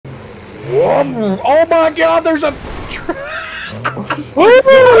Whoa. Oh my God! There's a.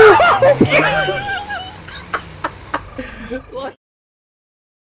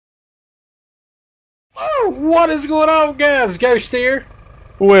 Oh, what is going on, guys? Ghost here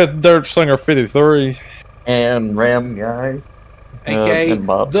with Dirt Slinger 53 and Ram Guy, aka and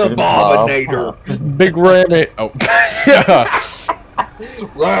Bob, the Bobinator. Big Rammy. Oh, yeah.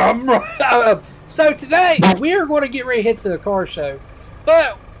 So today we are going to get ready to hit to the car show,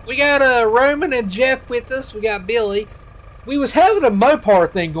 but we got Roman and Jeff with us. We got Billy. We was having a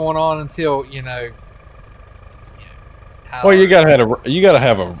Mopar thing going on until Well, you gotta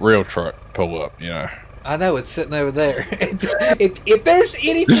have a real truck pull up, I know it's sitting over there. if there's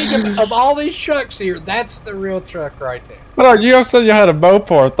anything of all these trucks here, that's the real truck right there. But you also said you had a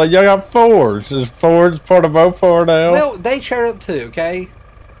Mopar thing. You got Fords. Is Fords part of Mopar now? Well, they showed up too. Okay,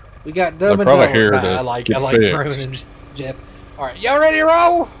 we got Dumb and probably Dumber. here to I like fixed. Roman and Jeff. All right, y'all ready to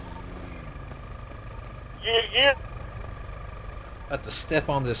roll? Yeah. About to step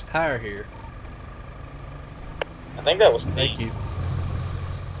on this tire here. I think that was Thank you.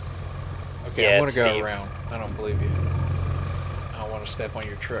 Okay, Yeah, I'm gonna go Steve. around. I don't believe you. I don't want to step on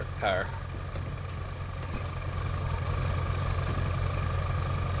your truck tire.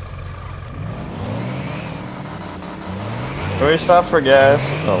 Can we stop for gas?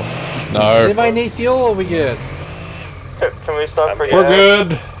 Oh. Does No. anybody need fuel? Or are we good? Can we stop for We're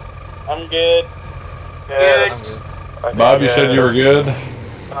good. I'm good. Good. I'm good. Bob, you said you were good?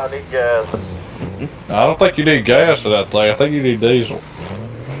 I need gas. I don't think you need gas for that thing. I think you need diesel.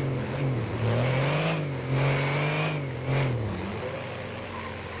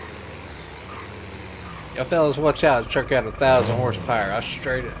 Y'all fellas, watch out! The truck got 1,000 horsepower. I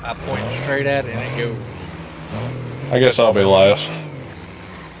point straight at it and it goes. I guess I'll be last.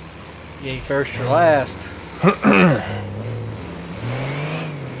 You ain't first or last.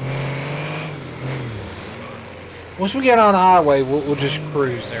 Once we get on the highway, we'll just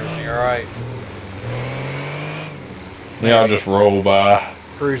cruise and everything. All right. Yeah, I'll just roll by.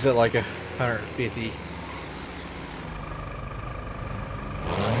 Cruise at like 150.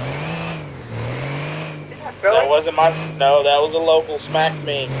 That wasn't my. No, that was a local smack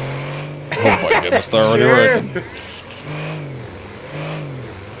me. Oh my goodness, they're already wrecking.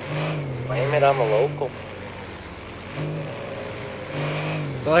 Blame it on the local.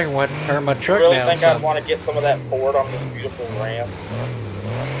 I feel like I want to turn my I truck really down. think I Some. want to get some of that Ford on this beautiful ramp.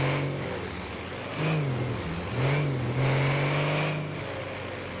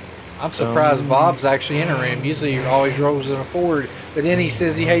 I'm surprised Bob's actually in a Ram. Usually he always rolls in a Ford, but then he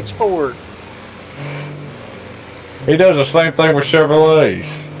says he hates Ford. He does the same thing with Chevrolets.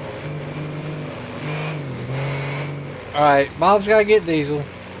 Alright, Bob's got to get diesel.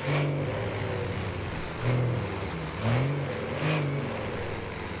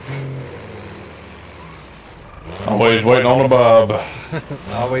 Always waiting on the Bob.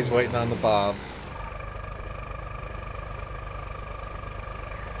 Always waiting on the Bob.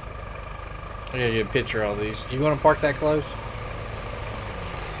 I gotta get a picture of all these. You want to park that close?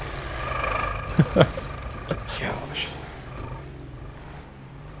 Gosh.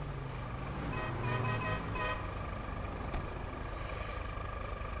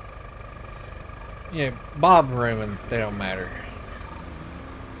 Yeah, Bob and Roman, they don't matter.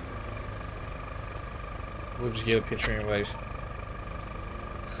 We'll just get a picture anyways.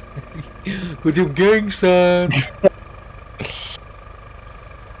 With your gang sign.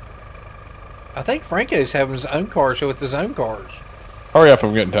 I think Franco's having his own car show with his own cars. Hurry up,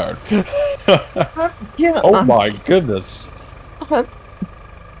 I'm getting tired. Yeah. Oh my goodness.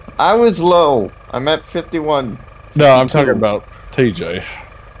 I was low. I'm at 51. No, I'm talking about TJ.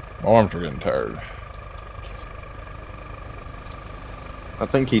 My arms are getting tired. I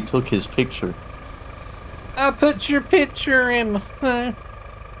think he took his picture. I put your picture in my phone.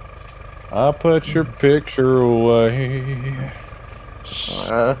 I put your picture away.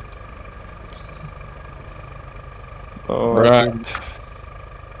 Right.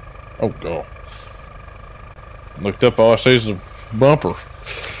 Oh, God. Looked up, all I see is a bumper.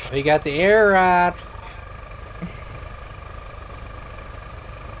 We got the air ride.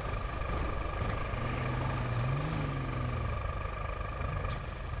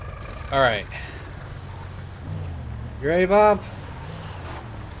 All right. You ready, Bob?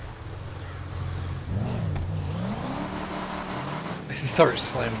 He starts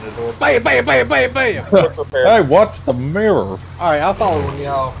slamming the door. Bam, bam, bam, bam, bam. Hey, what's the mirror? All right, I'll follow him,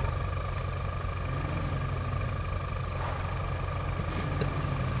 y'all.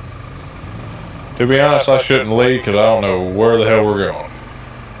 To be honest, I shouldn't leave because I don't know where the hell we're going.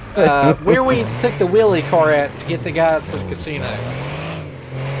 Where we took the wheelie car at to get the guy to the casino.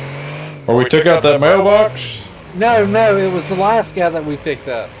 Or we took out that mailbox? No, it was the last guy that we picked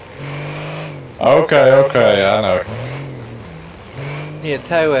up. Okay, I know. Yeah,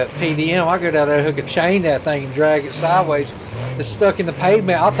 tow at PDM. I go down there, hook a chain that thing, and drag it sideways. It's stuck in the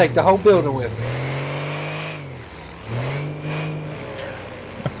pavement. I'll take the whole building with me.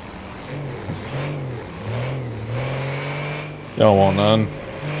 Y'all want none?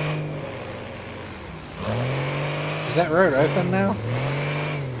 Is that road open now?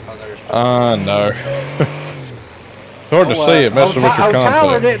 No. It's hard to see it messing with your Tyler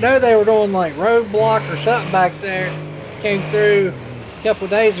compact. didn't know they were doing like roadblock or something back there. Came through a couple of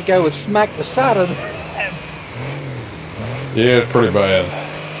days ago and smacked the side of the. Yeah, it's pretty bad.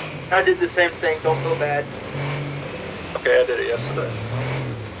 I did the same thing, don't feel bad. Okay, I did it yesterday.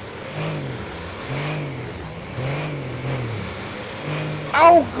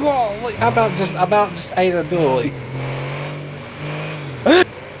 Oh god! Look, I about just ate a dually.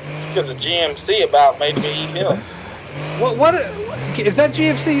 Because the GMC about made me eat him. What is that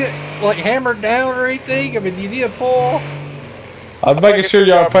GMC like hammered down or anything? I mean, you need a pull. I'm making sure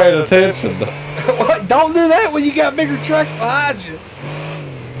y'all paying attention. What? Don't do that when you got bigger trucks behind you.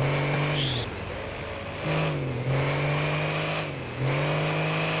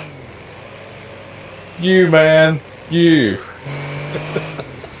 You, man. You.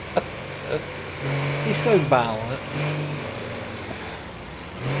 He's so violent.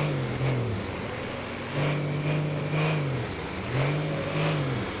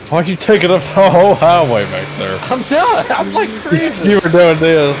 Why are you taking up the whole highway back there? I'm done. I'm like crazy. You were doing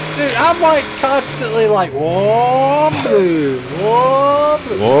this. Dude, I'm like constantly like, whoa, move, whoa,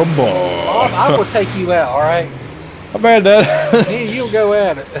 move. Whoa, boy. I will take you out, all right? How bad that? You'll go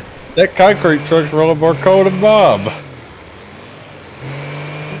at it. That concrete truck's rolling more cold than Bob.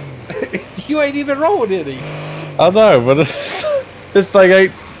 You ain't even rolling any. I know, but this thing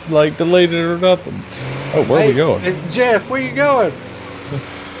ain't like deleted or nothing. Oh, where are we going? Jeff, where you going?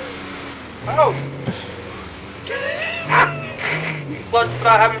 Oh! Plus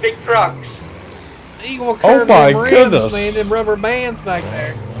about having big trucks. You gonna curve my them rims, goodness. man, them rubber bands back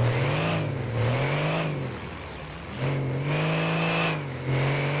there.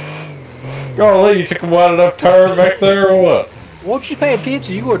 Golly, you took a wide enough turn back there or what? Won't you pay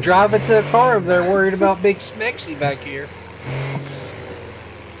attention? You gonna drive into a car over there worried about big Smexy back here.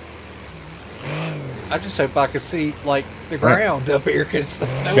 I just hope I could see, like, the ground up here. Cause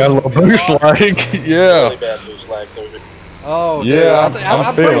Got a little boost lag. Yeah. Really bad boost lag over. Oh, Yeah, dude, I'm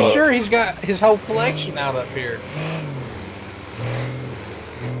I'm feeling pretty it. sure he's got his whole collection out up here.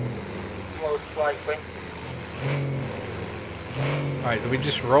 Most likely. Alright, do we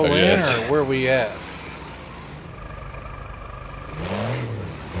just roll Yes. in, or where are we at?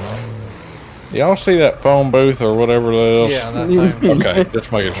 Y'all see that phone booth or whatever that is? Yeah, that thing. Okay,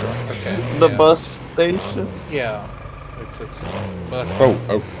 just making sure. Okay. The yeah. bus station. Yeah. It's a bus.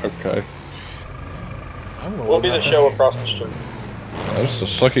 Oh, okay. I don't know We'll what be the that show is. across the street. That's a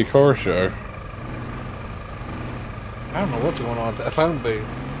sucky car show. I don't know what's going on at that phone booth.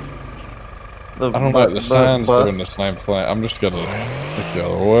 I don't know, the sign's doing the same thing. I'm just gonna look the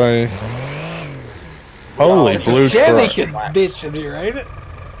other way. Holy It's blue a Chevy truck. bitch in here, ain't it?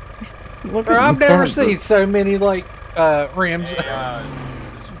 Look Or at I've the never front. seen so many like rims. Hey,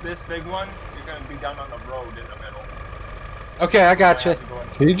 this big one, you're gonna be down on the road in the middle. Okay, I got you.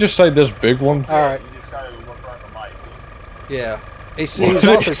 Can you just say this big one? All right. You just gotta look around the light. Yeah. He's What did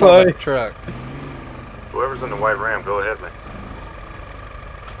also he talking about say? the truck. Whoever's in the white Ram, go ahead, man.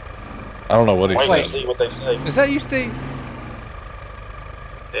 I don't know what he Wait said. to see what they say. Is that you, Steve?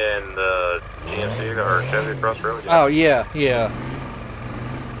 And the GMC or Chevy across the road. Oh yeah, yeah.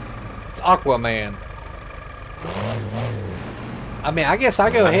 It's Aquaman. I mean, I guess I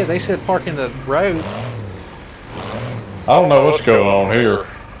go ahead. They said park in the road. I don't know what's going on here.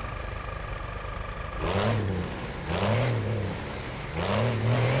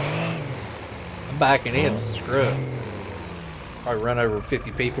 I'm backing in. Screw it. Probably run over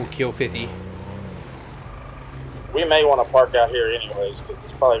 50 people, kill 50. We may want to park out here anyways, because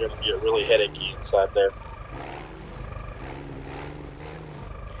it's probably going to get really headachy inside there.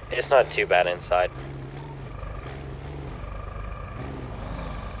 It's not too bad inside.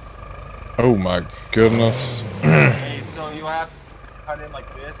 Oh my goodness. Hey, so you have to cut in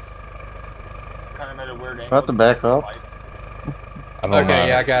like this. Kind of at a weird angle. Have to back up? Lights. I don't Okay, know.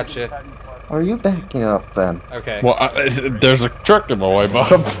 yeah, I got you. Are you backing up then? Okay. Well, there's a truck in my way,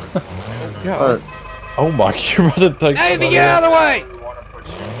 Bob. God. Oh my, you're about to take Hey, somebody get out of the out. way! We want to put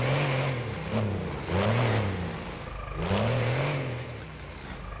you.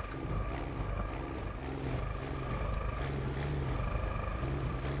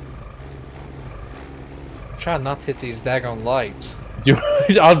 trying not to hit these daggone lights. I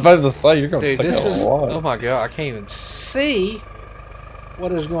was about to say, you're going to Dude, take this a is... lot. Oh my god, I can't even see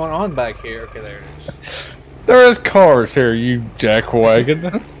what is going on back here. Okay, there it is. There is cars here, you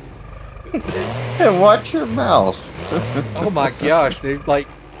jackwagon. Hey, watch your mouth. Oh my gosh, dude. Like,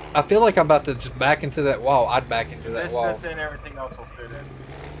 I feel like I'm about to just back into that wall. I'd back into that This wall. fits in, everything else will fit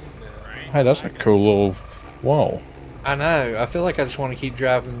in. Hey, that's a cool little wall. I know. I feel like I just want to keep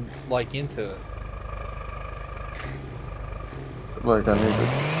driving, like, into it. Like I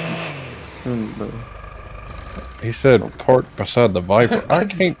need to. He said park beside the Viper. I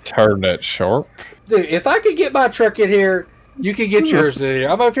can't turn that sharp. Dude, if I could get my truck in here, you could get yours in here.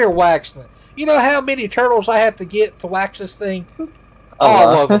 I'm up here waxing it. You know how many turtles I have to get to wax this thing?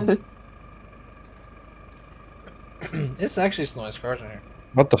 All of them. It's actually some nice cars in here.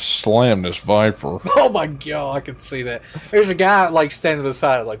 About to slam this Viper. Oh my god, I can see that. There's a guy, like, standing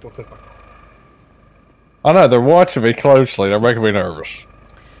beside it, like, don't take my car. I know, they're watching me closely. They're making me nervous.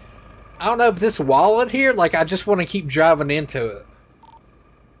 I don't know, but this wall in here, like, I just want to keep driving into it.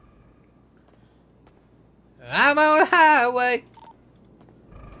 I'm on the highway.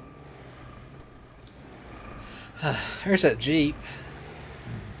 There's that Jeep.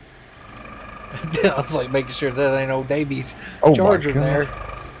 I was like making sure that ain't old Davy's Charger there.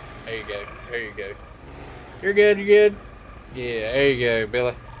 There you go. There you go. You're good. You're good. Yeah, there you go,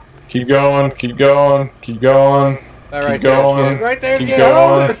 Billy. Keep going. Keep going. Keep going. All right, keep going. Right there's keep good.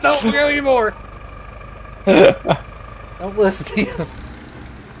 going. Oh, don't go anymore. Don't listen to him.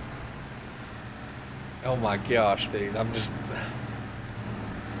 Oh my gosh, dude! I'm just.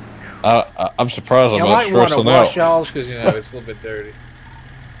 I'm surprised I'm I not might want to stressing wash out. y'all's because you know it's a little bit dirty.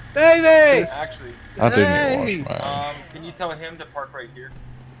 Davey! Actually, I didn't even wash mine. can you tell him to park right here?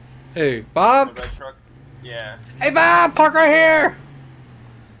 Who? The Bob? red truck? Yeah. Hey, Bob! Park right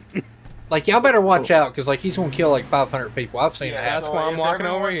here! Like, y'all better watch out because, like, he's gonna kill like 500 people. I've seen that. That's why I'm if walking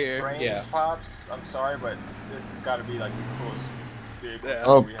over everyone's here. brain Yeah. Pops, I'm sorry, but this has got to be like the coolest vehicle. Yeah.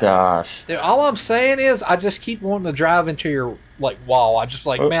 Oh gosh. Dude, all I'm saying is, I just keep wanting to drive into your like wall. I just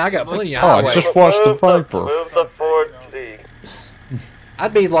like, man, I got plenty of Oh, highway. I just watched the Viper. Move the Ford T.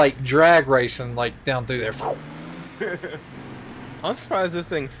 I'd be like drag racing like down through there. I'm surprised this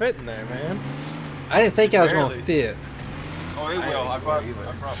thing fit in there, man. I didn't think I was Barely. gonna fit. Oh, it will. I didn't brought know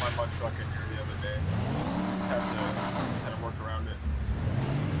either. my mud truck in here the other day. Just had to work around it.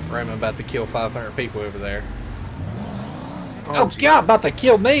 Raymond about to kill 500 people over there. Oh, Oh God, about to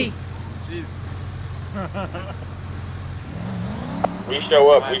kill me. Jeez. We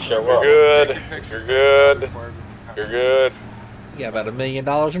show up. We show up. Good. Taking pictures You're good. before we have You're to- good. You got about $1 million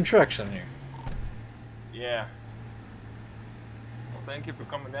in trucks in here. Yeah. Well, thank you for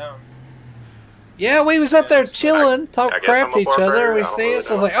coming down. Yeah, we was up there chilling, I talking guess crap I'm to a each barber. other. I We don't see really us.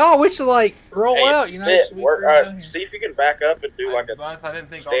 I was know. like, oh, we should like roll Hey, out, you know? Sid, so we work, cruise down here. see if you can back up and do like To a be honest, I didn't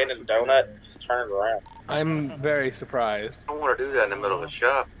think all standing this would be donut. there. Just turn it around. I'm very surprised. I don't want to do that in the middle of the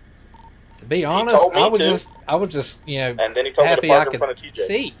shop. To be honest, told me I was to. just, you know, And then he told me to happy I park in could front of TJ.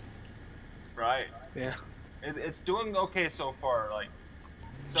 see. Right. Yeah. It's doing okay so far. Like, some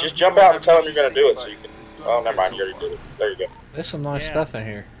Just people jump out and have tell him you're issues, gonna do it so but you can. it's doing Oh, okay never mind. so You already far. did it. There you go. There's some nice Yeah. stuff in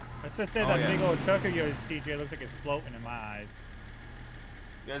here. Let's just say Oh, that yeah. big old truck of yours, TJ, looks like it's floating in my eyes.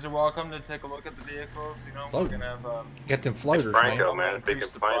 You guys are welcome to take a look at the vehicles. You know, Floating. we're gonna have Got them floaters, Franco, man. man, if he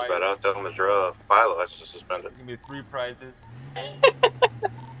Increase the complains about it, I'll price. tell him his pilot license suspended. gonna be 3 prizes.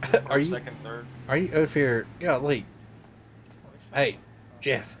 Are you Second, third. are you over here? Yeah, Lee. Hey,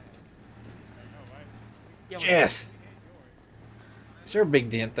 Jeff. Jeff. Is there a big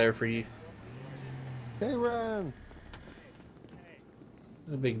dent there for you? Hey, Ron.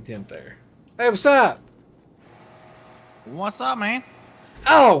 There's a big dent there. Hey, what's up? What's up, man?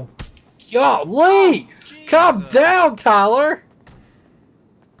 Oh, golly! Calm down, Tyler.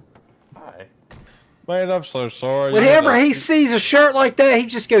 Hi. Man, I'm so sorry. Whenever he sees a shirt like that, he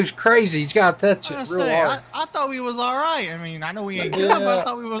just goes crazy. He's got to touch I it was real say, hard. I thought we was all right. I mean, I know we ain't good, Yeah. but I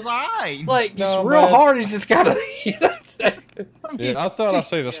thought we was all right. Like, just No, real man. hard. He's just got to. I mean, Yeah, I thought I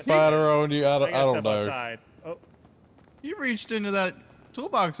seen a spider on you. I got don't stuff know. outside. Oh, you reached into that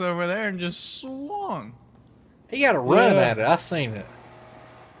toolbox over there and just swung. He got to run Yeah. at it. I seen it.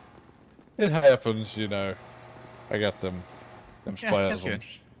 It happens, you know. I got them Yeah, that's spasms. good.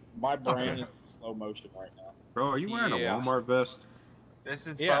 My brain is in slow motion right now. Bro, are you wearing a Walmart vest? This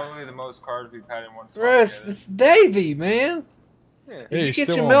is Yeah. probably the most cars we've had in one spot. Bro, it's, together. it's Davey, man. Yeah. Yeah, Did you he's get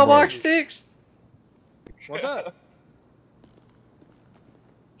still your on mailbox board. fixed? What's up?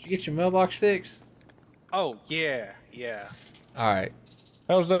 Did you get your mailbox fixed? Oh, yeah. Yeah. All right.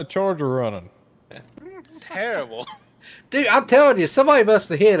 How's that Charger running? Terrible. Dude, I'm telling you, somebody must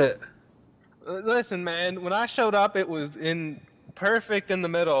have hit it. Listen, man. When I showed up, it was perfect in the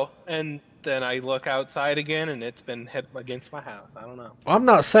middle, and then I look outside again, and it's been hit against my house. I don't know. I'm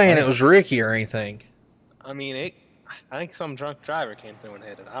not saying it was Ricky or anything. I mean, I think some drunk driver came through and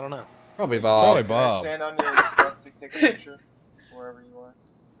hit it. I don't know. Probably Bob. Stand on your truck to take a picture wherever you are.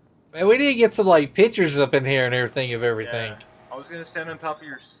 Man, we didn't get some like pictures up in here and everything of everything. Yeah. I was gonna stand on top of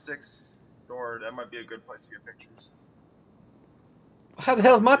your 6 door. That might be a good place to get pictures. How the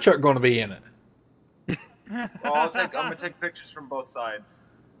hell is my truck going to be in it? Well, I'm gonna take pictures from both sides.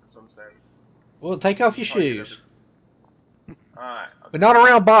 That's what I'm saying. Well, take off your shoes. Alright. But not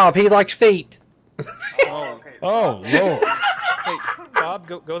around Bob. He likes feet. Oh, okay. Oh, Lord. Hey, Bob,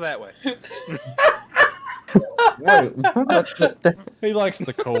 go that way. Wait, He likes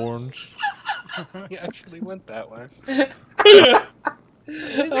the corns. He actually went that way.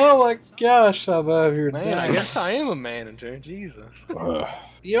 Oh my gosh, I'm out here. Man, I guess I am a manager. Jesus.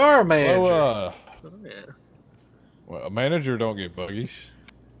 You are a manager. Oh, yeah. Well, a manager don't get buggies.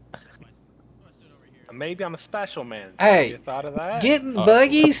 Maybe I'm a special manager. Hey, you thought of that? getting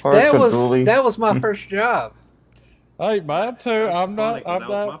buggies, that was my first job. Hey, mine too. I'm not. That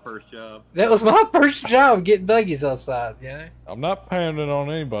was my first job. That was my first job, getting buggies outside. Yeah. I'm not pounding on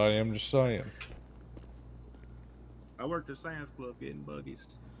anybody. I'm just saying. I worked at Sam's Club getting buggies.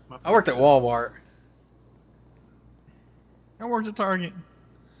 I worked at Walmart. I worked at Target.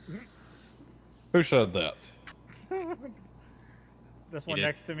 Who said that? This one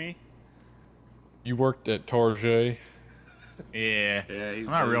next to me. You worked at Target? Yeah. Yeah, I'm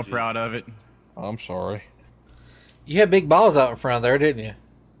not real proud of it. I'm sorry. You had big balls out in front of there, didn't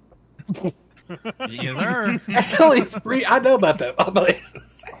you? Yes, sir. That's the only I know about that.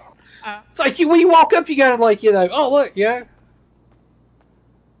 It's like when you walk up, you gotta oh look, yeah.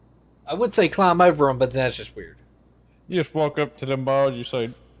 I would say climb over them, but that's just weird. You just walk up to them balls, you say,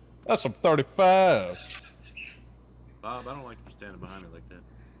 "That's some 35." Bob, I don't like you standing behind me like that.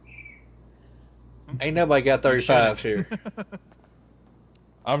 Ain't nobody got 35s here.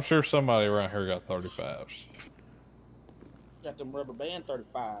 I'm sure somebody around here got 35s. Got them rubber band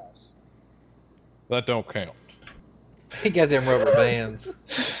 35s. That don't count. He got them rubber bands.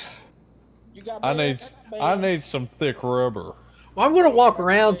 You got I need some thick rubber. Well, I'm gonna walk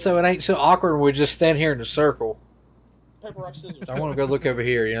around so it ain't so awkward when we just stand here in a circle. Paper, rock, scissors. I want to go look over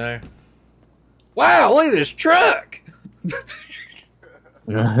here, you know. Wow, look at this truck!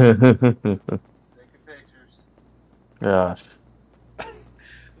 Gosh.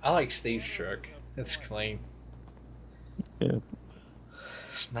 I like Steve's truck. It's clean. Yeah.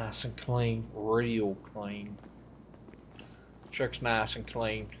 It's nice and clean. Real clean. Truck's nice and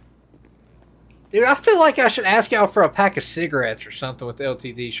clean. Dude, I feel like I should ask y'all for a pack of cigarettes or something with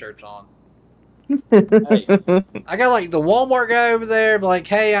LTD shirts on. Hey. I got like the Walmart guy over there, like,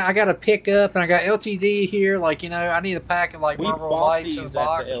 hey, I got a pickup and I got LTD here. Like, I need a pack of like We Marlboro bought Lights these in a at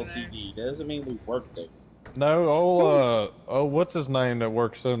box. the LTD. That doesn't mean we worked there. No, what's his name that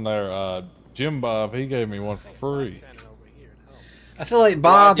works in there? Jim Bob, he gave me one for free. I feel like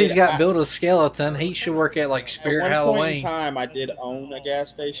Bob, he's got built a skeleton. He should work at like Spirit At one point in Halloween. time, I did own a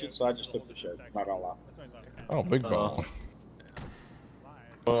gas station, so I just took the shirt. Not gonna lie. Oh, big ball.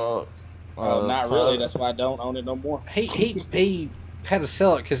 Not really. That's why I don't own it no more. He had to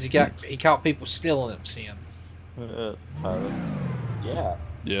sell it because he caught people stealing them. Seeing. Tyler. Yeah.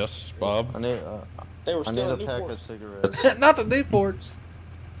 Yes, Bob. They were I need still a in pack Newport. of cigarettes. Not the Newports.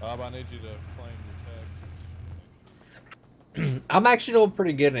 Bob, I need you to claim your tag. I'm actually doing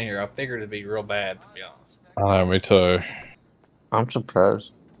pretty good in here. I figured it'd be real bad, to be honest. Me too. I'm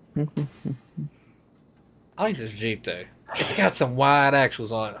surprised. I like this Jeep though. It's got some wide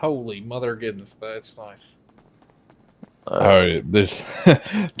axles on it. Holy mother goodness, but it's nice. Oh, this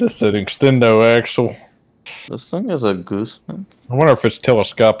this is an extendo axle. This thing is a gooseneck. I wonder if it's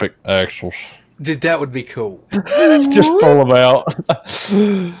telescopic axles. Dude, that would be cool. Just pull them out.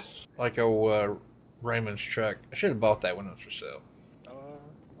 Like old Raymond's truck. I should have bought that when it was for sale.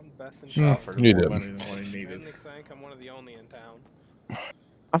 I'm the best in You town. For didn't. more money than what he needed. I'm one of the only in town.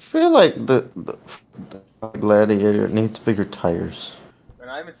 I feel like the Gladiator needs bigger tires. And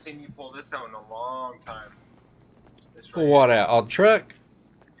I haven't seen you pull this out in a long time. This Pull what out? On the truck?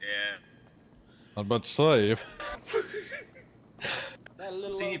 Yeah. I was about to say, if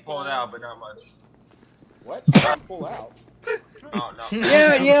I've seen you pull it out, but not much. What? Pull out? Oh no.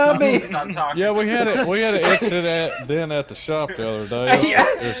 Yeah, I mean. Stop talking. yeah, we had an exit at the shop the other day.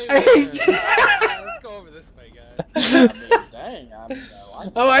 Let's go over this way, guys. I mean, dang. I mean,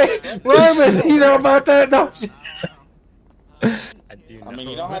 Oh, hey, Roman, you know about that? No. I do You I mean,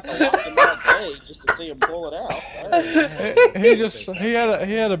 know? you don't have to lock them all day just to see them pull it out. He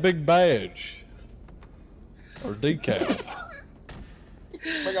had a big badge or decal.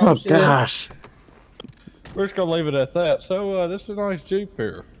 Oh gosh. We're just gonna leave it at that. So this is a nice Jeep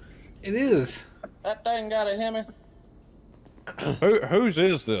here. It is. That thing got a Hemi. Whose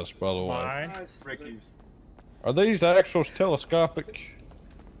is this, by the way? Mine. It's Ricky's. Are these axles telescopic?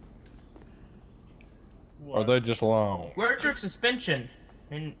 Or are they just long? Where's your suspension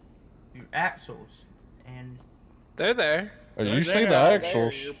and your axles? And They're there. Oh, you see there. the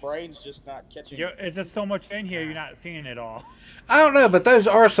axles? Your brain's just not catching. It's just so much in here, you're not seeing it all. I don't know, but those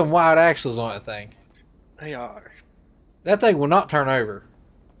are some wide axles on that thing. They are. That thing will not turn over.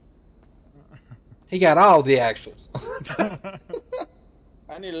 He got all the axles.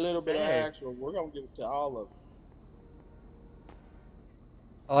 I need a little bit of axle. We're gonna give it to all of them.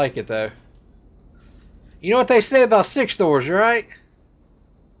 I like it though. You know what they say about 6 doors, right?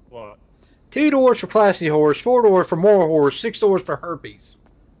 What? 2 doors for classy horse, 4 doors for moral horse, 6 doors for herpes.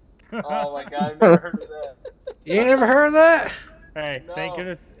 Oh my god, I've never heard of that. You ain't never heard of that? Hey, No. thank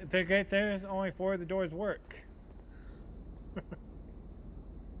goodness there's only 4 of the doors work.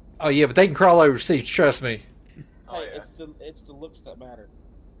 Oh yeah, but they can crawl over seats, trust me. Oh, Hey, yeah. it's the looks that matter.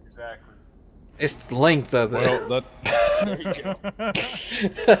 Exactly. It's the length of it. Well, There you go.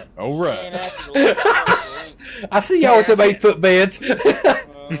 all You ain't right. after the looks, I see y'all with them 8-foot beds.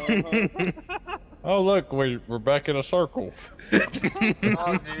 Oh look, we're back in a circle. Oh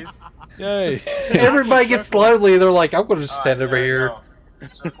jeez. Yay! Everybody gets lonely. They're like, I'm going to stand over There you here. go.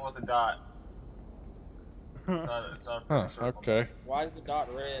 It's a circle with a dot. It's not a Huh, circle. okay. Why is the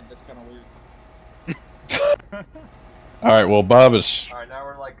dot red? That's kind of weird. All right. Well, Bob is. Alright, now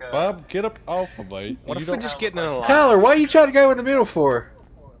we're like a... Bob, get up off of me. What You if we don't- just get in a line? Tyler, why are you trying to go in the middle for?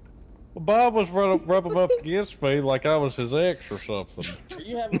 Well, Bob was rubbing up against me like I was his ex or something. Are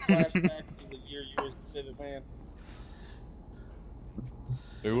you having flashbacks to the year you was a Pivot Man?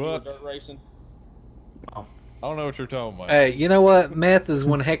 Do You were what? dirt racing? I don't know what you're talking about. Hey, you know what? Meth is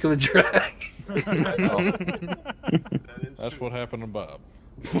one heck of a drug. That's what happened to Bob.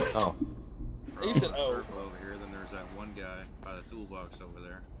 Oh. He said, "Oh." Circle over here, then there's that one guy by the toolbox over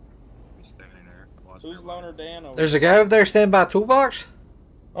there. He's standing there watching. Who's Loner Dan over There's a guy over there standing by a toolbox?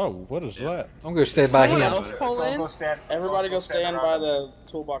 Oh, what is that? I'm going to stand by Someone him. else pull in? Everybody go stand by the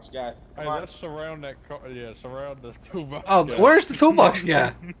toolbox guy. Hey, let's surround that car. Yeah, surround the toolbox. Oh, guy. where's the toolbox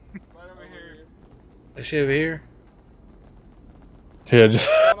guy? Right over here. Is she over here? Yeah, just.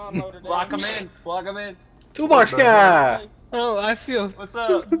 Come on, Loner Dan. Block him in. Block him in. Toolbox guy! Oh, I feel. What's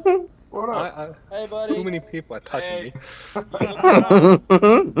up? What up? Hey, buddy. Too many people are touching Hey. me.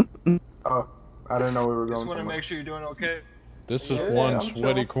 Oh, I didn't know we were Just going want to somewhere. make sure you're doing okay. This is Yeah, one I'm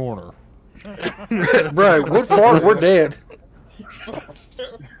sweaty chilling. corner. Bro, what fart? We're dead.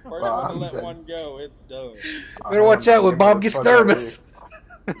 We're going to let one go. It's done. Better watch out when Bob gets nervous.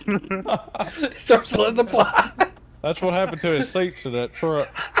 Starts letting them fly. That's what happened to his seats in that truck.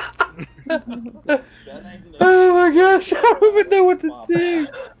 That ain't the- Oh my gosh, I don't even know what to do.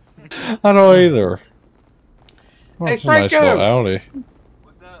 I don't either. Oh, Hey, it's a nice Franco! little Audi.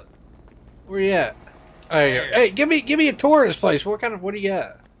 What's up? Where you at? There you go. Hey, give me a tour of this place. What do you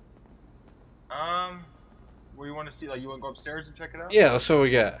got? Where you want to see? Like, you want to go upstairs and check it out? Yeah, that's what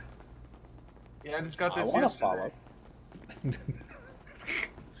we got. Yeah, I just got I this want to yesterday. follow.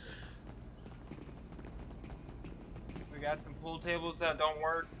 We got some pool tables that don't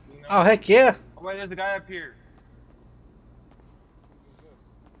work. You know? Oh heck yeah! Oh, wait, there's the guy up here.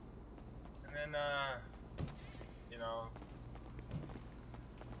 And then, you know,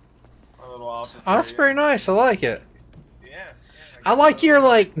 our little office. Oh, that's area. very nice. I like it. Yeah. I like your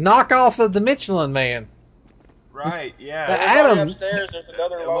like knockoff of the Michelin Man. Right. Yeah. The Everybody Adam upstairs, there's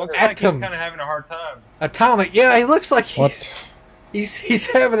another It Loner. looks like he's Atom. kind of having a hard time. Atomic. Yeah, he looks like What? he's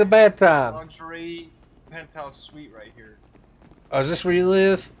having a bad time. Luxury penthouse suite right here. Oh, is this where you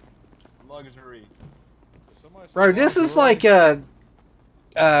live, Luxury. bro? This is like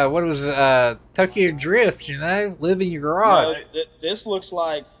what was it, Tokyo Drift? You know, live in your No, garage. this looks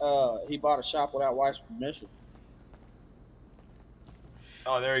like he bought a shop without wife's permission.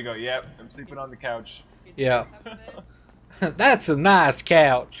 Oh, there you go. Yep. I'm sleeping on the couch. Yeah, that's a nice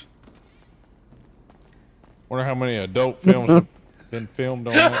couch. Wonder how many adult films have been filmed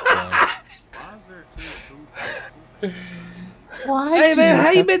on that thing. Why is there two food? Hey man,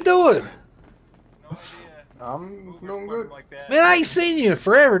 how you been doing? No idea. I'm Moving doing equipment good. Like that. Man, I ain't seen you in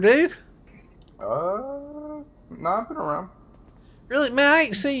forever, dude. No, I've been around. Really, man, I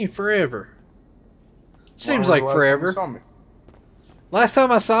ain't seen you forever. Seems When like was the last time you forever. saw me? Last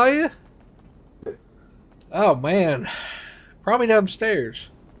time I saw you? Oh man, Probably downstairs.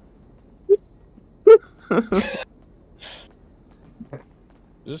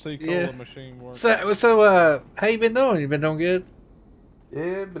 Does the cola machine work? So, how you been doing? You been doing good?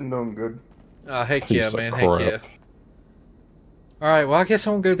 Yeah, been doing good. Oh, heck Piece yeah, of man. crap. Heck yeah. Alright, well, I guess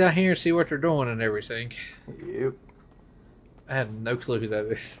I'm going to go down here and see what they're doing and everything. Yep. I have no clue who that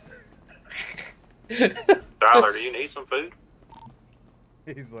is. Tyler, do you need some food?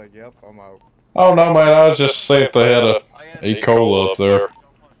 He's like, yep, I'm out. Oh no, man! I was just seeing if they had a E. cola up there.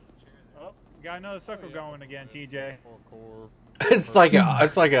 Oh, got another circle going again, TJ. It's like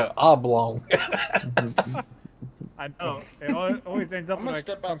a oblong. I know. It always ends up I'm in gonna like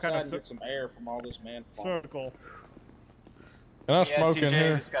step some outside kind and of get some air from all this man fog. circle. Can I Yeah, smoke in TJ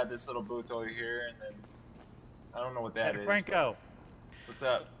here? just got this little booth over here, and then I don't know what that Hey, is. Franco, What's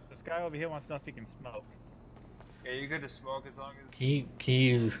up? this guy over here wants to know if he can smoke. Yeah, you good to smoke as long as. Can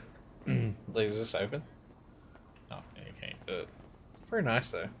you leave this open? Oh, yeah, you can't do it. Pretty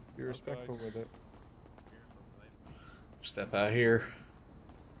nice, though. Be respectful with it. Step out here.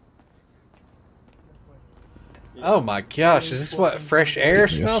 Oh my gosh, is this what fresh air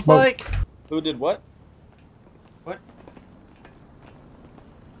smells smoke. like? Who did what? Yeah,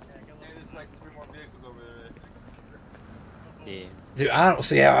 there's like 3 more vehicles over there. Yeah. Dude, I don't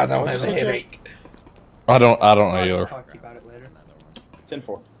see how I don't have a headache. I don't I'll either. talk to you about it later.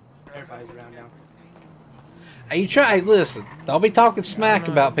 10-4. Everybody's around now. Hey, you try. Hey, listen. Don't be talking smack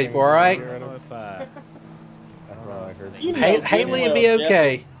about people, all right? That's all I heard. You know Haley will be Jeff-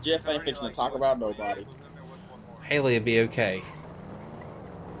 okay. Jeff ain't fixing to talk about nobody. Haley will be okay.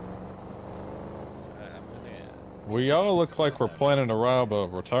 We all look like we're planning to rob a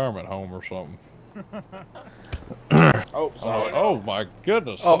retirement home or something. Oh, sorry. Oh my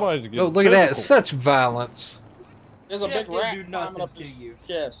goodness! Oh, Somebody's getting oh, look at that. physical. Such violence. There's a Jeff big didn't rat do climbing nothing up to his you.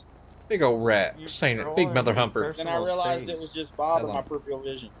 chest. Big old rat. Saying it. Big mother humper. Then I realized it was just Bob in my peripheral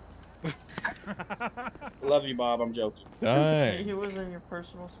vision. Love you, Bob. I'm joking. Dang. He was in your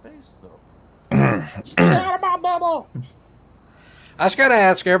personal space, though. Get out of my bubble! I just gotta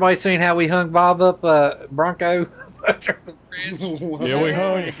ask, everybody seen how we hung Bob up Bronco under the bridge? Yeah, we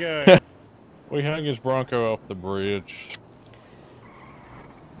hung. Pretty good. We hung his Bronco off the bridge.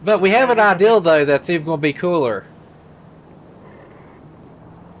 But we have an ideal, though, that's even going to be cooler.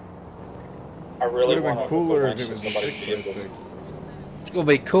 I really Would have been want cooler if it was a 6x6. It's going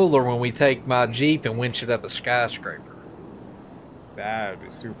to be cooler when we take my Jeep and winch it up a skyscraper. That'd be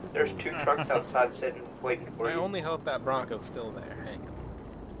super cool. There's 2 trucks outside sitting, waiting for I you. only hope that Bronco's still there. Hang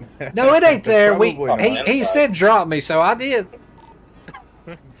on. No, it ain't there. Probably not. He said drop me, so I did.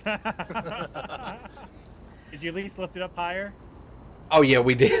 Did you at least lift it up higher? Oh, yeah,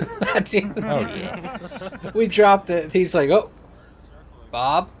 we did. I did. Oh yeah. We dropped it. He's like, oh,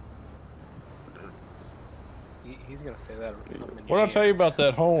 Bob. He's gonna say that. Or something. What did I tell you about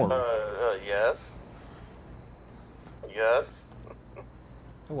that horn? Yes. Yes.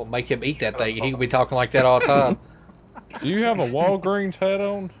 We'll make him eat that thing. He'll be talking like that all the time. Do you have a Walgreens hat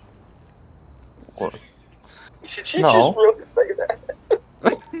on? Should you No. just really say that?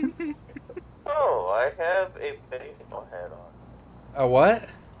 Oh, I have a baseball hat on. A what?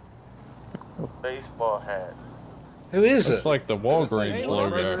 Baseball hat. Who is It's it? like the Walgreens Hey,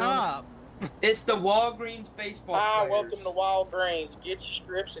 look, logo. cop. It's the Walgreens baseball Hi, players. welcome to Walgreens. Get your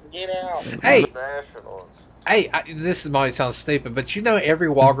scripts and get out. Hey, Nationals. hey, this might sound stupid, but you know every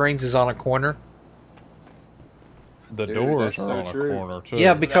Walgreens is on a corner? The Dude, doors that's are so on a true. corner too.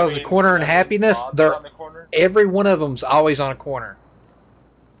 Yeah, because the corner and happiness, they're on the corner. every one of them's always on a corner.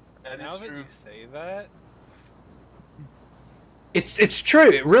 That Now is that true. you say that, It's true.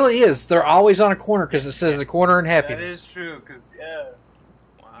 It really is. They're always on a corner because it says the corner and That happiness. is true, cause yeah.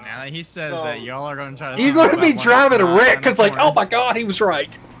 Now that he says So- that, y'all are going to try to. You're think going to be about driving a one wreck on the because, like, corner. oh my god, he was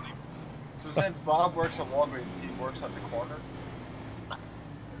right. So since Bob works at Walgreens, he works at the corner.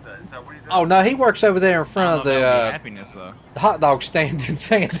 Is that what he does? Oh no, he works over there in I front don't of know if that would be the happiness though. hot dog stand in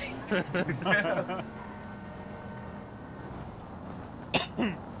Sandy.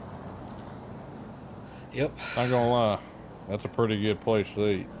 Yep. Not gonna lie, that's a pretty good place to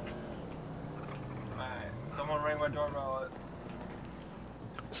eat. Alright, someone ring my doorbell.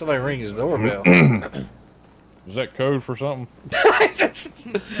 Somebody ring his doorbell. Is that code for something?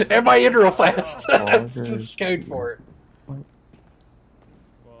 Everybody in real fast. That's code for it.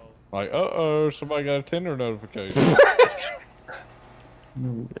 Like, uh-oh, somebody got a Tinder notification.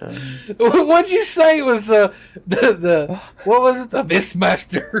 What'd you say was the what was it? The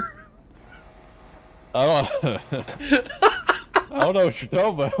Mistmaster. I don't know what you're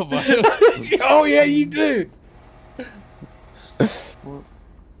talking about, man. Oh yeah, you do. All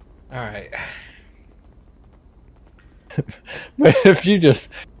right. Man, if you just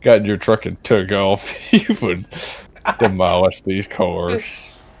got in your truck and took off, you would demolish these cars.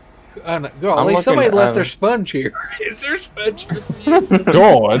 I know. Golly, somebody left their sponge here. Is there a sponge here for you?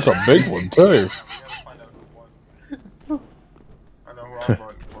 God, it's a big one too. I know who I'm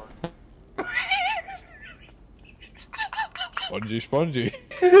voting for. Spongy.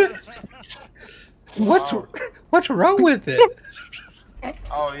 What's wrong with it?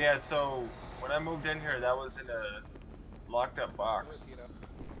 Oh yeah, so when I moved in here, that was in a locked up box,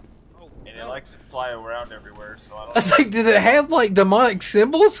 and it likes to fly around everywhere. So I don't. I was like, did it have like demonic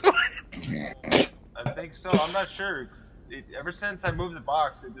symbols on it? I think so. I'm not sure. 'Cause ever since I moved the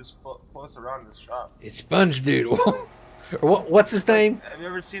box, it just floats around this shop. It's Sponge Doodle. Or what's his name? Have you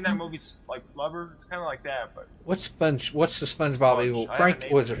ever seen that movie like Flubber? It's kind of like that, but. What's the SpongeBob evil? Frank,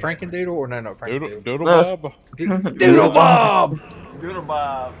 was it Frankendoodle or no, Frank Doodle Bob? Doodle Bob! Doodle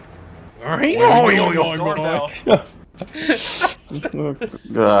Bob. Oh,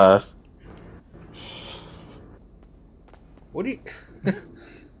 God. What do you...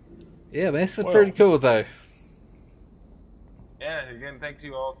 Yeah, man, this is pretty cool, though. Yeah, again, thanks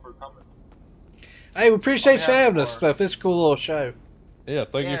you all for coming. Hey, we appreciate you having us stuff. It's a cool little show. Yeah,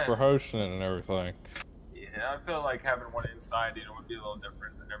 thank you for hosting it and everything. Yeah, I feel like having one inside, would be a little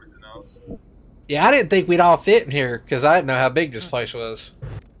different than everything else. Yeah, I didn't think we'd all fit in here, because I didn't know how big this place was.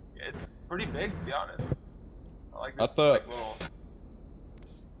 Yeah, it's pretty big, to be honest. I like I this thought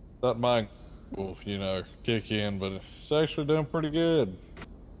little... mine will, kick in, but it's actually done pretty good.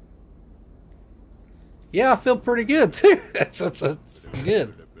 Yeah, I feel pretty good, too. That's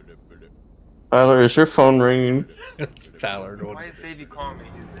good. Tyler, is your phone ringing? It's Tyler. Why is Davey calling me?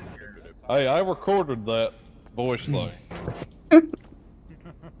 He's in here. Hey, I recorded that voice thing.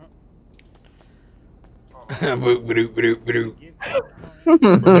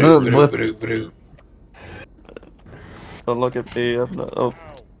 Don't look at me. I'm not,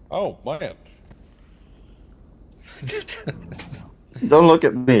 Oh, man. Don't look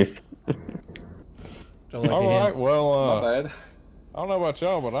at me. Don't look All at right, him. well, My bad. I don't know about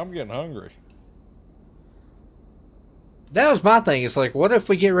y'all, but I'm getting hungry. That was my thing. It's like, what if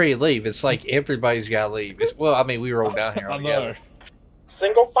we get ready to leave? It's like everybody's got to leave. Well, I mean, we rolled down here all together.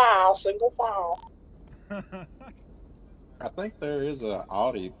 Single file. I think there is a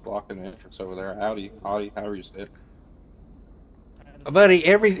Audi blocking the entrance over there. Audi, however you say it. Buddy,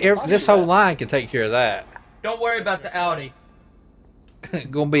 this whole line can take care of that. Don't worry about the Audi.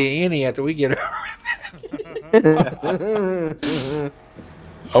 Gonna be an innie after we get over.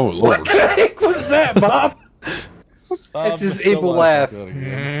 Oh, Lord. What the heck was that, Bob? That's his evil laugh. Do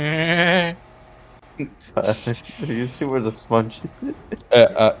you see where the sponge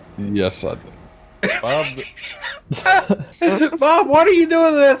Yes, I did. Bob, what are you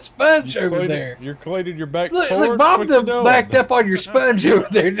doing to that sponge over there? You're cleaning your back Look, porch? Bob What you doing? backed up on your sponge over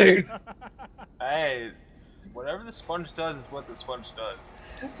there, dude. Hey, whatever the sponge does is what the sponge does.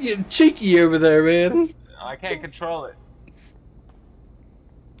 You're cheeky over there, man. I can't control it.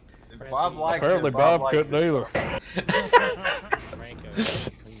 If Bob likes Apparently it, Bob likes couldn't it. either.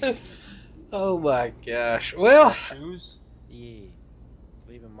 Oh my gosh. Well, Shoes? Yeah.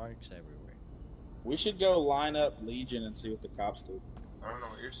 Leaving marks everywhere. We should go line up Legion and see what the cops do. I don't know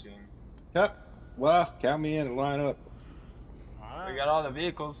what you're seeing. Yep. Well, count me in and line up. We got all the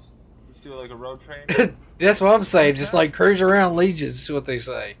vehicles. Let's do like a road train. that's what I'm saying. Just like cruise around Legions is what they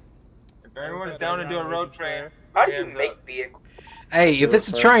say. If everyone's down to do a road train, How do you hands make up. vehicles? Hey, if it's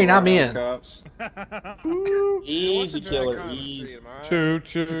a train, I'm in. Cops. Easy killer, easy. Choo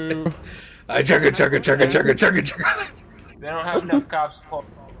choo. Chugga, chugga, chugga, chugga, chugga, chugga. They don't have enough cops to pull.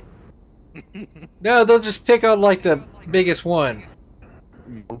 No, they'll just pick on like the biggest one.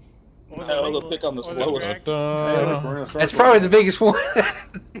 No, they'll pick on the slowest. That's probably the biggest one.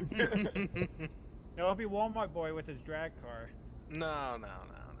 It'll be Walmart boy with his drag car. No.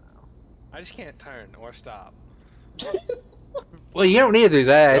 I just can't turn or stop. Well, you don't need to do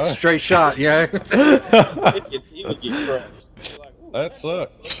that. It's a straight shot, you know? He would get crushed. That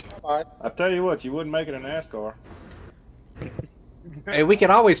sucks. I tell you what, you wouldn't make it a NASCAR. Hey, we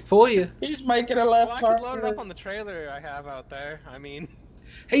can always pull you. He's making a left Well, I turn. could load it up on the trailer I have out there. I mean,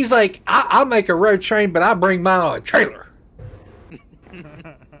 He's like, I'll make a road train, but I bring mine on a trailer.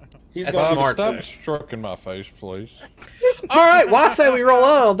 He's That's gonna smart. Stop stroking my face, please. All right, well, I say we roll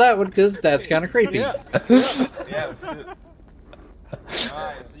out on that one because that's kind of creepy. Yeah, let's do it.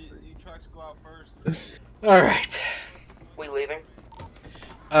 Alright, so you trucks go out first. All right. We leaving?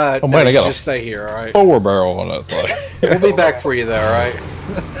 Oh No, man, I got just stay here, all right? 4-barrel on that thing. We'll be back for you, though, all right?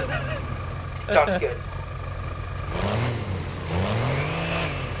 Sounds good.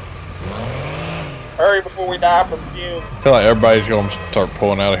 Hurry before we die from fumes. I feel like everybody's gonna start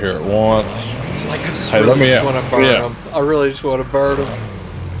pulling out of here at once. Like, I just Hey, really let me just out. want to burn Yeah. them. I really just want to burn them.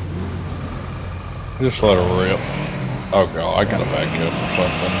 Just let her rip. Oh god, I gotta back up or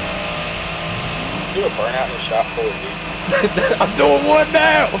something. Do a burnout in the shop full of these. I'm doing one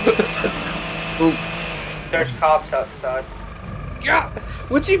now. There's cops outside. God,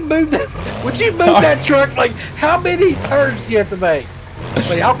 would you move that? Would you move that truck? Like, how many turns do you have to make?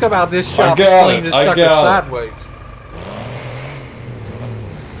 Like, I'll come out this shop sling this sucker sideways.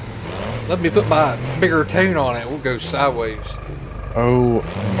 Let me put my bigger tune on it. We'll go sideways. Oh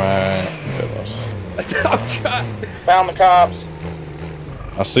my goodness. I'm trying. Found the cops.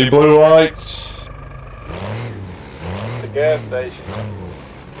 I see blue lights. The gas station.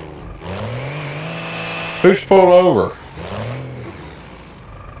 Who's pulled over?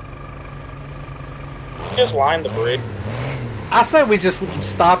 Just line the bridge. I say we just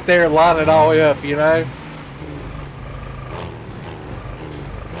stop there and line it all up, you know?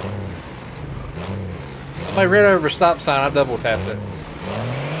 Somebody ran over a stop sign, I double tapped it.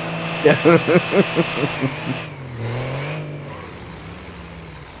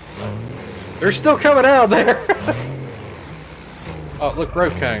 They're still coming out there. Oh, look,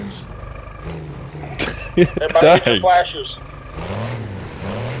 road cones. Everybody get your flashers.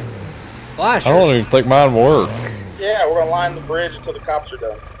 Flashers? I don't even think mine work. Yeah, we're gonna line the bridge until the cops are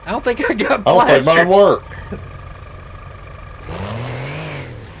done. I don't think I got I don't think mine work.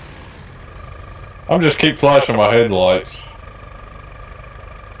 I'm just keep flashing my headlights.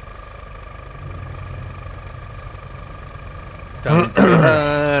 Dun, dun,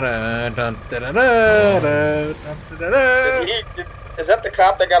 dun, dun, dun, dun, dun, dun, dun, dun. Is that the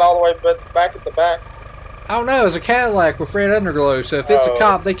cop that got all the way back at the back? I don't know. It's a Cadillac with Fred Underglow, so if it's a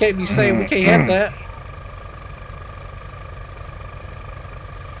cop, they can't be saying we can't have that.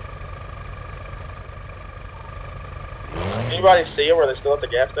 Anybody see it? Were they still at the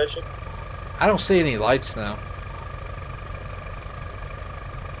gas station? I don't see any lights now.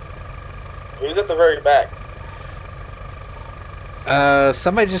 Who's at the very back?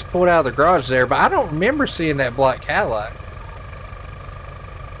 Somebody just pulled out of the garage there, but I don't remember seeing that black Cadillac.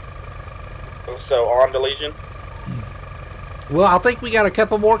 So on to Legion. Well, I think we got a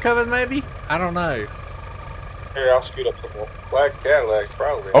couple more coming, maybe? I don't know. Here, I'll scoot up some more. Black Cadillac's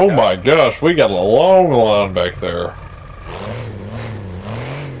probably. Oh my gosh, we got a long line back there.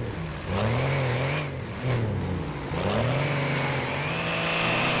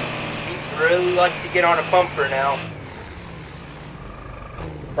 He'd really like to get on a bumper now.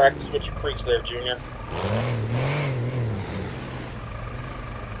 Practice what you preach there, Junior.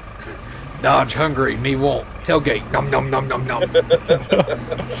 Dodge hungry, me won't. Tailgate, nom nom nom nom nom.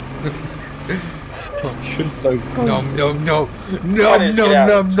 You're so cool. Nom nom nom. Nom nom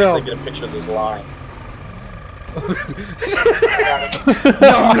nom nom. Get a picture of this line.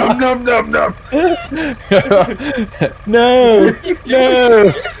 Nom nom nom nom nom. No,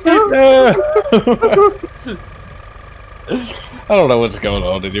 no, no. I don't know what's going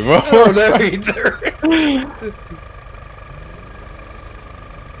on anymore. I don't know either.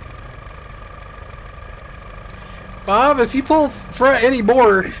 Bob, if you pull front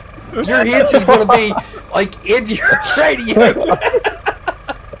anymore, your hitch is going to be like in your radio.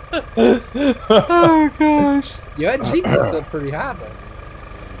 Oh gosh. Yeah, that Jeep sits up pretty high though.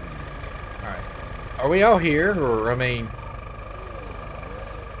 Alright. Are we all here? Or, I mean,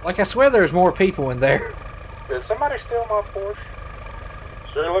 like I swear there's more people in there. Did somebody steal my Porsche?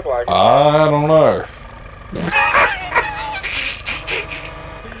 Sure look like it. I don't know.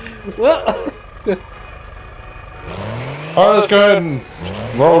 Well, Alright, let's go ahead and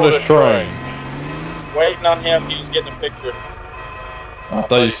roll this train. Waiting on him, he was getting a picture. I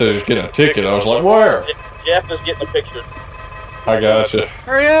thought you said he was getting a ticket. I was like, where? Jeff is getting a picture. I got you.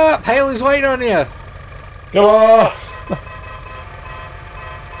 hurry up! Haley's waiting on you. Come on.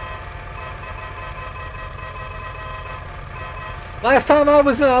 Last time I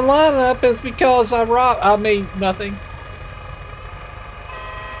was in a lineup is because I robbed. I mean, nothing.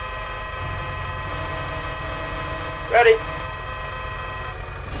 Ready?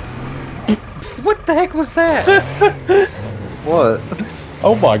 What the heck was that? What?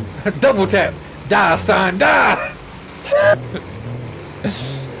 Oh my. Double tap. Die, sign, die!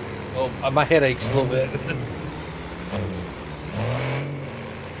 Well, my head aches a little bit.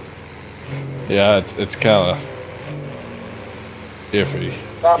 Yeah, it's kind of iffy.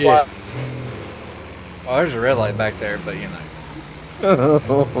 Stop Yeah. Oh, there's a red light back there, but you know.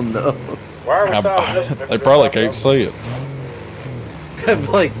 Oh no. Why are we stopping this? They probably can't see it.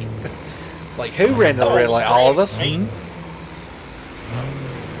 like who ran the red light? All of us?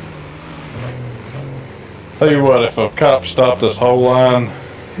 Tell you what, if a cop stopped this whole line,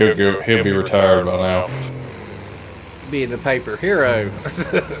 he'll be retired by now. Being the paper hero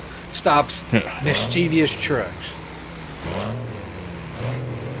stops mischievous trucks.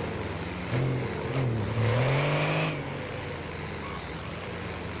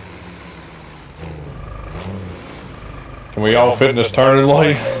 Can we all fit in this turning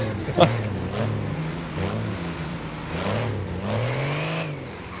lane?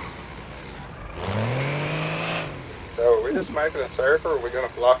 So are we just making a circle, or are we gonna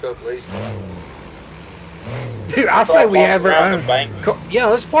block up Lee? Dude, I say we have our around own the bank. Yeah,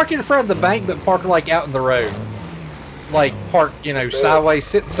 let's park in front of the bank, but park like out in the road. Like park, you know, sideways,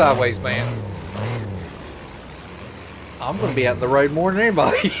 sitting sideways, man. I'm gonna be out in the road more than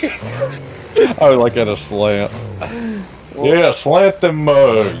anybody. I would like at a slant. Yeah, slant them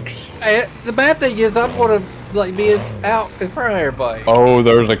mugs. Hey, the bad thing is I'm gonna like be out in front of everybody. Oh,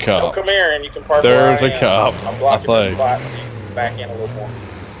 there's a So cop. come here and you can park There's where I a am. cop, I'm I blocking the think. spot so you can back in a little more.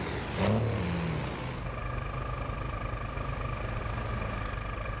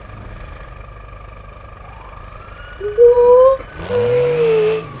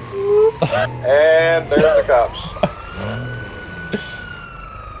 And there's the cops.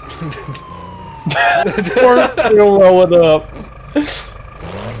 We're still rolling up.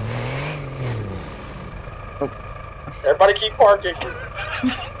 Everybody keep parking.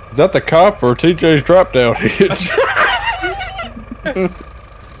 Is that the cop or TJ's drop down hitch?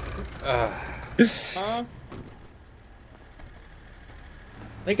 Huh?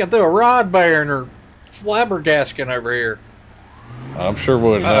 I think I threw a rod bearing or flabbergasting over here. I'm sure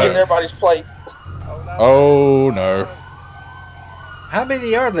would. Getting everybody's plate. Oh no. How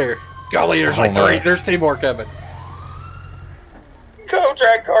many are there? Golly, there's like Oh, no. 3. There's 2 more coming. Go,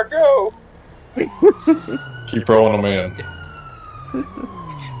 drag car, go! Keep rolling them in.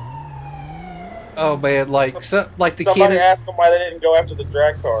 Oh man, like the Somebody kid, asked them why they didn't go after the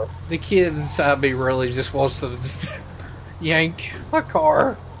drag car. the kid inside me really just wants to just yank my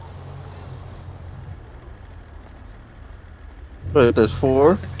car. Wait, there's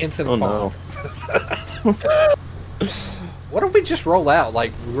 4? Into the Oh pond. no. What if we just roll out?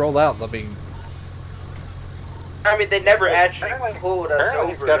 Like we roll out. I mean, I mean, they never actually pulled us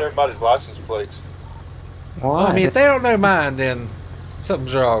Apparently he's got over. everybody's license plates. Why? I mean, if they don't know mine, then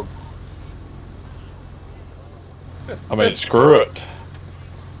something's wrong. I mean, screw it.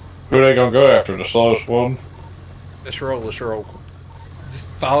 Who they gonna go after? The slowest one? Let's roll. Let's roll. Just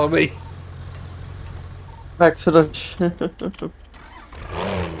follow me. Back to the.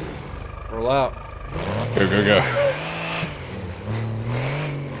 Roll out. Go, go, go.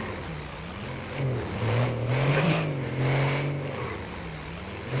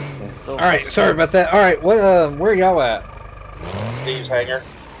 All right, sorry about that. All right, what? Where y'all at? Steve's hangar.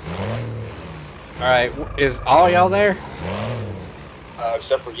 All right, is all y'all there?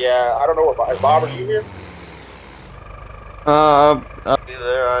 Except for, yeah, I don't know if Bob, are you here? Be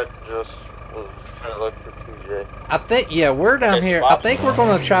there, I just was trying to look for TJ. I think yeah, we're down Okay, here. I Bob. think we're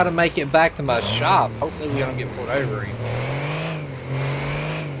gonna try to make it back to my shop. Hopefully, we don't get pulled over.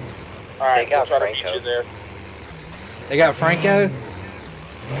 Alright, They we'll got try to meet Franco. you there. They got Franco.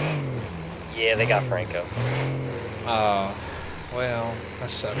 Yeah, they got Franco. Well, that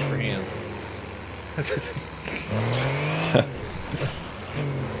sucks for him.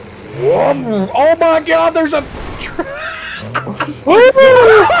 Oh my God! There's a.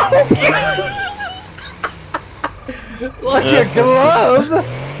 Like a glove.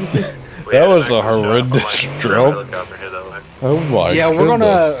 That was a horrendous drop. Oh my Yeah,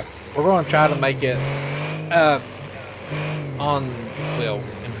 goodness. we're gonna try to make it on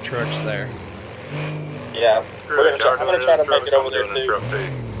in the trucks there. Yeah, I'm gonna try to make it over there too.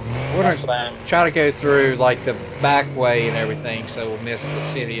 We're That's gonna fine. try to go through like the back way and everything, so we'll miss the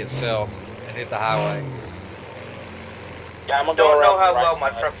city itself and hit the highway. Yeah, I'm I gonna go don't know around how the right well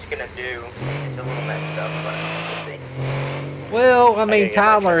my side. truck's gonna do. It's a little messed up, but we'll see. Well, I gotta mean, get my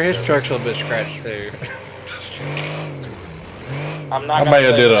Tyler, truck his too. truck's a little bit scratched too. I'm not I gonna may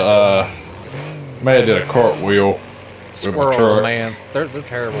have say did a cartwheel with my Squirrels, truck. man, they're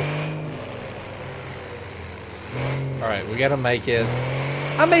terrible. All right, we gotta make it.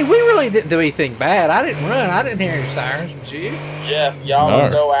 I mean, we really didn't do anything bad. I didn't run. I didn't hear any sirens. Did you? Yeah, y'all No,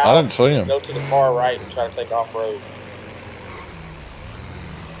 go out. I didn't see him. Go to the far right and try to take off road.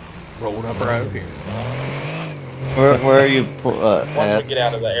 Rolling up road here. Where are you Once at? we get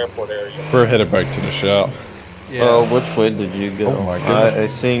out of the airport area. We're headed back to the shop. Yeah. Oh, which way did you go? Oh my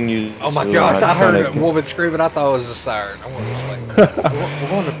goodness. I seen you. Oh my too, gosh, and I heard tried a to- woman screaming. I thought it was a siren. I went this way. We're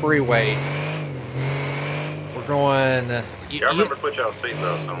going the freeway. We're going. Y'all remember to put y'all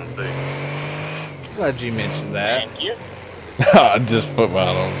seatbelts on, too. glad you mentioned that. Thank you. I just put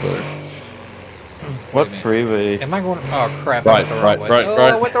mine on too. What freeway? Am I going? Oh crap! Right, I went the wrong right, way. right, oh,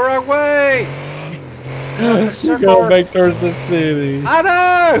 right. I went the wrong way. You're going back towards the city. I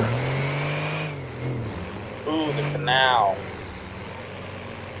know. Ooh, the canal.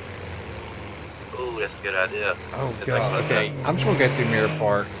 Ooh, that's a good idea. Oh god. Okay, I'm just gonna go through Mirror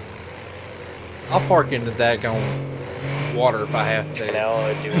Park. I'll park in the daggone water if I have to. Canal,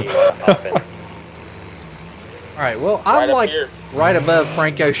 or do we hop in? All right. Well, I'm Right up like here. right above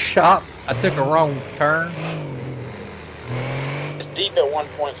Franco's shop. I took a wrong turn. It's deep at one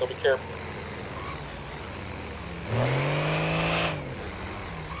point, so be careful.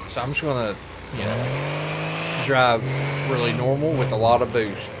 So I'm just gonna, you know, drive really normal with a lot of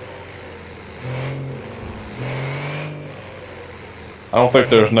boost. I don't think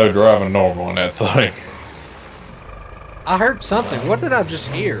there's no driving normal on that thing. I heard something. What did I just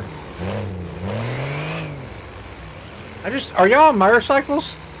hear? Are y'all on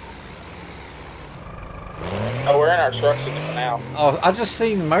motorcycles? Oh, we're in our trucks at the canal. Oh, I just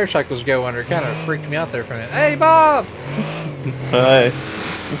seen motorcycles go under. It kind of freaked me out there for a minute. Hey, Bob! Hi.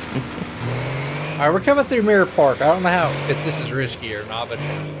 All right, we're coming through Mirror Park. I don't know if this is risky or not, but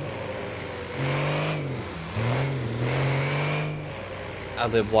I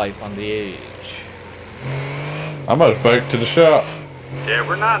live life on the edge. I must back to the shop. Yeah,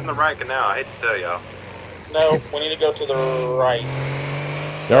 we're not in the right canal. I hate to tell y'all. No, we need to go to the right.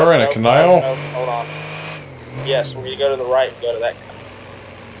 Y'all are in a canal? No, hold on. Yes, we need to go to the right and go to that canal.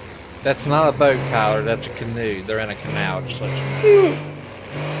 That's not a boat, Tyler. That's a canoe. They're in a canal, just let you know.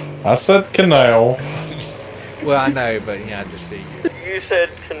 I said canal. Well, I know, but yeah, I just figured. You said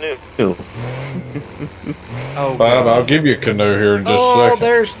canoe. Oh, Bob, I'll give you a canoe here in just a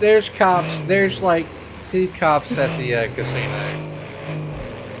second. there's cops. There's like 2 cops at the casino.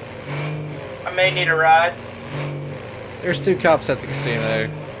 I may need a ride. There's 2 cops at the casino.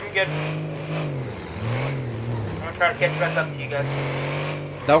 I'm good. I'm gonna try to catch back up to you guys.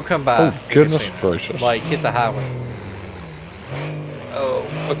 Don't come by. Oh, the goodness casino. gracious. Like, hit the highway. Oh,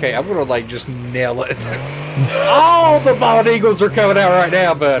 okay. I'm gonna like just nail it. All the bald eagles are coming out right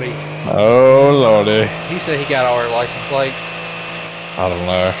now, buddy. Oh, lordy. He said he got all our license plates. I don't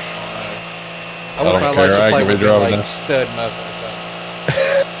know. I want my don't care. license I plate can be would be driving like this. stud muffin or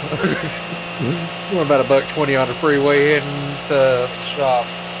something. We're about $1.20 on the freeway heading to the shop.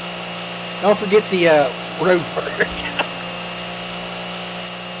 Don't forget the road burger.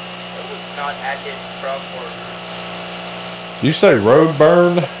 Not at his truck or. You say road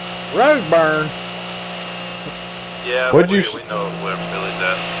burn? Road burn. Yeah, What'd we you know where Billy's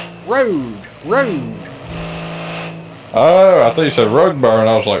at. Road. Oh, I thought you said road burn.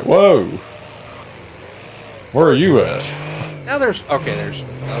 I was like, whoa. Where are you at? Now I was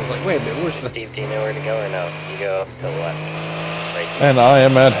like, wait a minute, where's the... Steve, do you know where to go or no? You go to the left. Right here. And I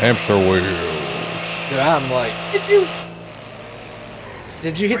am at Hamster Wheels. Dude, I'm like,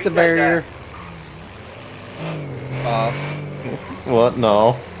 did you hit the barrier? What?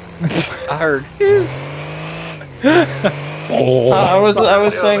 No. I heard. I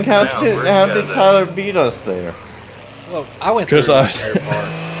was saying, how did Tyler beat us there? Well, I went through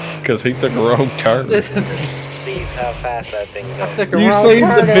Because he took a wrong turn. Steve, how fast that thing goes. I took a You wrong seen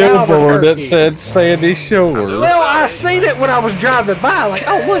turn the at billboard that Albuquerque. said Sandy Shores. Well, I seen it when I was driving by. Like,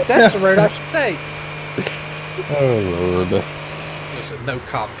 oh look, that's the road I should take. Oh, Lord. Listen, no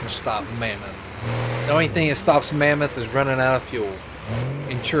cop can stop Mammoth. The only thing that stops Mammoth is running out of fuel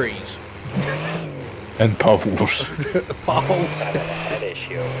and trees. And poles. Poles. Kind of a head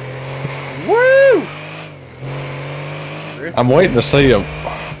issue over here. Woo! I'm waiting to see a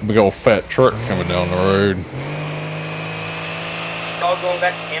big old fat truck coming down the road. Y'all going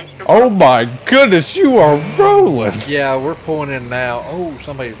back to Hamster? Oh my goodness, you are rolling. Yeah, we're pulling in now. Oh,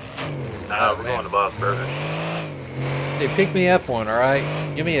 somebody. Nah, we're going to Bob's Burgers. Hey, pick me up one, all right?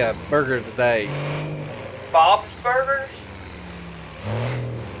 Give me a burger today. Bob's Burgers?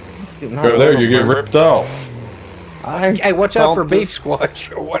 Over there, you get ripped off. Hey, watch out for beef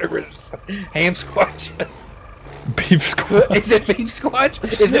squash or whatever it is. Ham squash. Beef squash. Is it beef squash?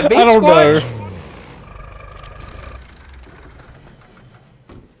 Is it beef I don't squash? know.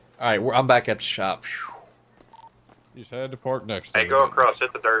 All right, I'm back at the shop. You just had to park next to Hey, go across,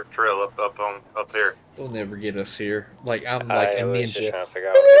 hit the dirt trail up here. They'll never get us here. Like I'm like a I was just ninja. trying to figure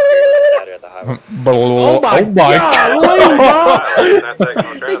out what you're on the side or the highway. Oh my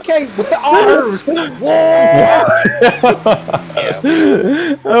God! He came with arms. Oh my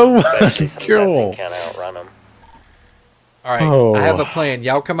Especially sometimes you God. can't outrun them. All right, Oh. I have a plan.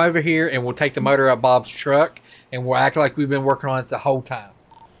 Y'all come over here and we'll take the motor out of Bob's truck and we'll act like we've been working on it the whole time.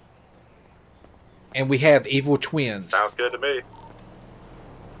 And we have evil twins. Sounds good to me.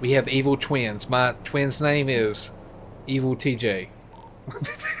 We have evil twins. My twin's name is Evil TJ.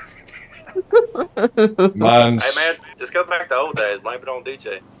 Mine's Hey man, just go back to old days. Blame it on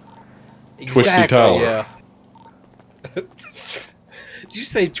DJ. Twisty Tyler. Yeah. Did you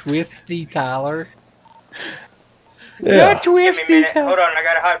say Twisty Tyler? Yeah. Not Twisty. Give me a minute. Hold on, I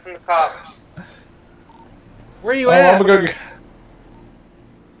gotta hide from the cops. Where are you Oh, at? I'm gonna go.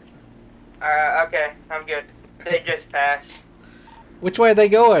 Okay, I'm good. They just passed. Which way are they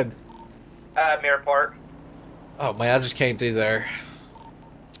going? Mirror Park. Oh man, I just came through there.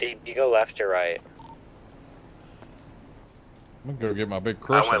 Steve, you go left or right? I'm gonna go get my big I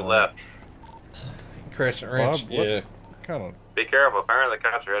crescent. went left. Crescent Wrench. Bob, yeah. Kind of. Be careful. Apparently the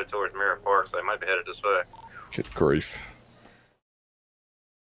cops are headed towards Mirror Park, so they might be headed this way. Good grief.